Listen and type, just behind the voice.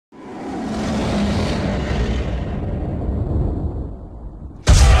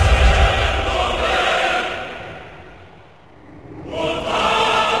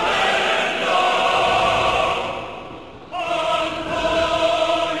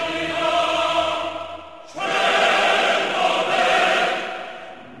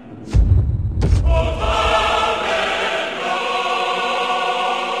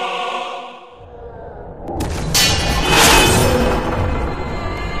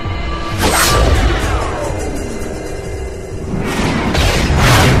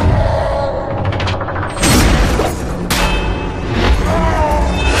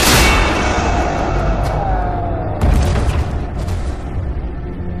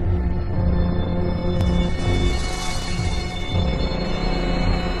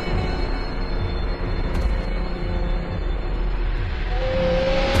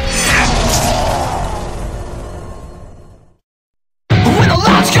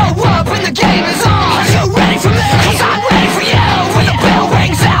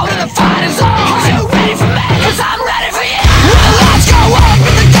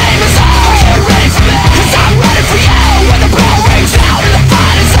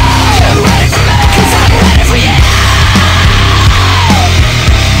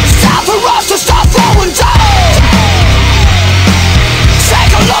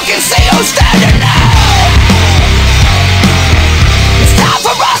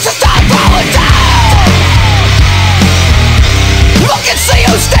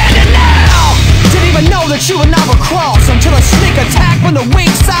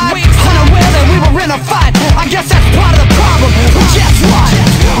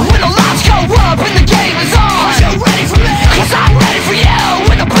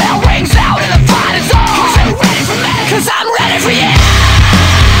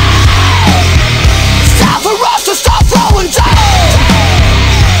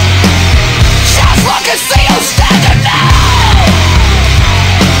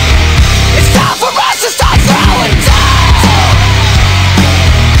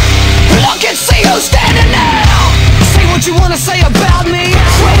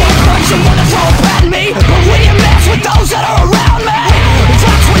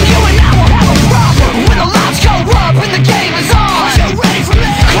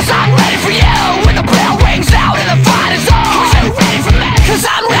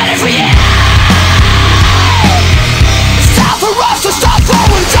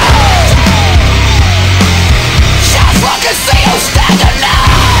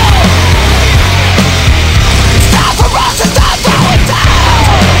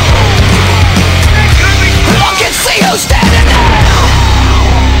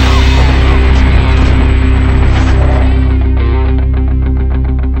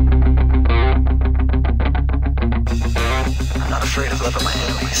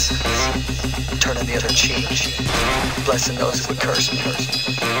peace, turning the other cheek, blessing those who would curse me.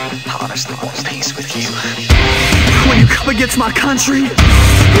 I honestly want peace with you. When you come against my country,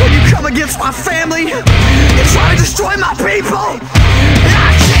 when you come against my family, you try to destroy my people, and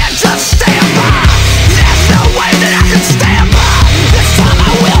I can't just stand by. There's no way that I can stand by. This time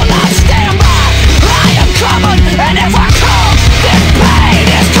I will not stand by. I am coming, and if I come, this pain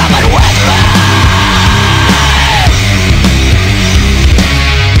is coming with me.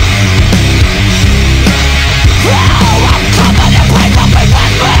 Oh, I'm coming, and pain will be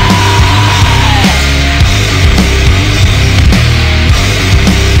with me.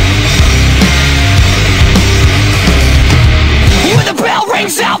 When the bell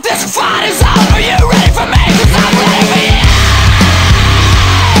rings out, this fight is on. Are you ready for me? 'Cause I'm ready for you.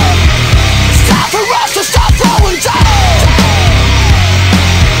 It's time for us to stop throwing down.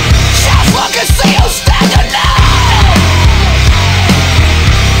 Just look and see who's standing now.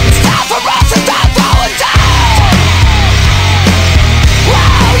 It's time for us to stop throwing down.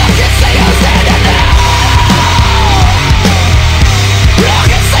 Wow, look and see who's standing now. Look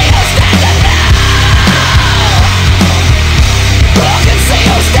and see who's standing now. Look and see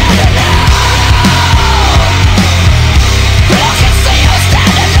who's standing now. Look and see who's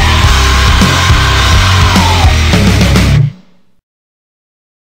standing now.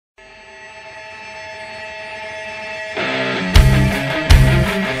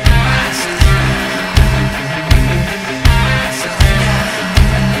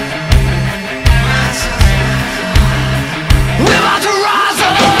 We're about to rise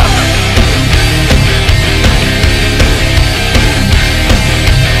up.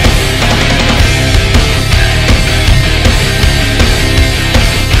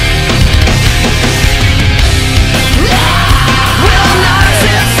 Will not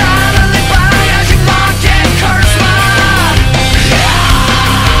sit silently by as you mock and curse mine.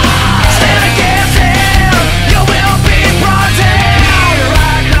 Stand against him, you will be brought down. Here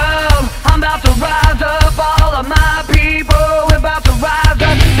I come, I'm about to rise up all of my people. We're about to rise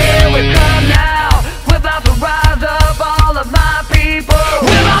up, here we come now. We're about to rise up all of my people.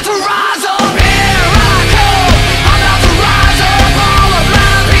 We're about to rise up, here I come. I'm about to rise up all of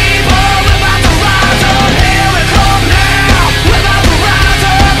my people. We're about to rise up, here we come now. We're about to rise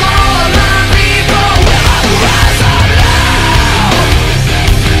up all of my people. We're about to rise up now.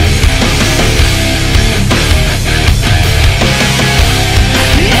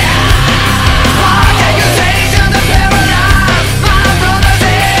 Black accusation, the paralyze my brother's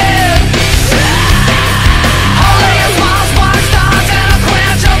head. Only a small spark starts and a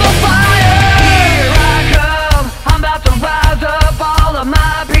quench of the fire. Here I come, I'm about to rise up all of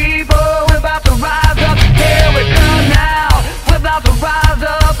my people. We're about to rise up, here we come now. We're about to rise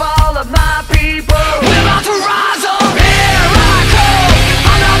up all of my people. We're about to rise up, here I come.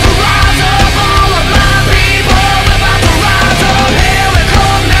 I'm about to rise up all of my people. We're about to rise up, here we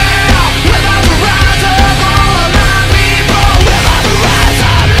come now. We're about to rise up all of my people. We're about to rise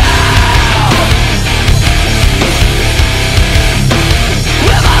up now.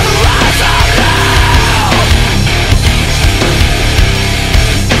 We're about to rise up now.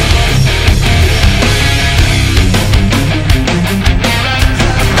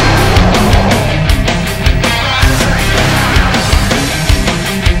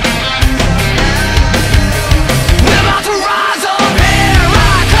 We're about to rise up, here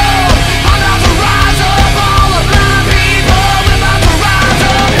I come. I'm about to rise up all of my people. We're about to rise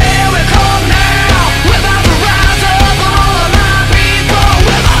up, here we come now. We're about to rise up all of my people.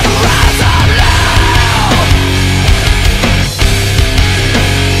 We're about to rise up now.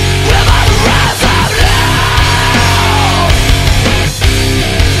 We're about to rise up now.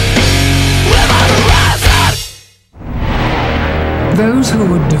 We're about to rise up. Those who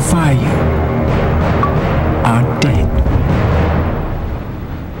would defy you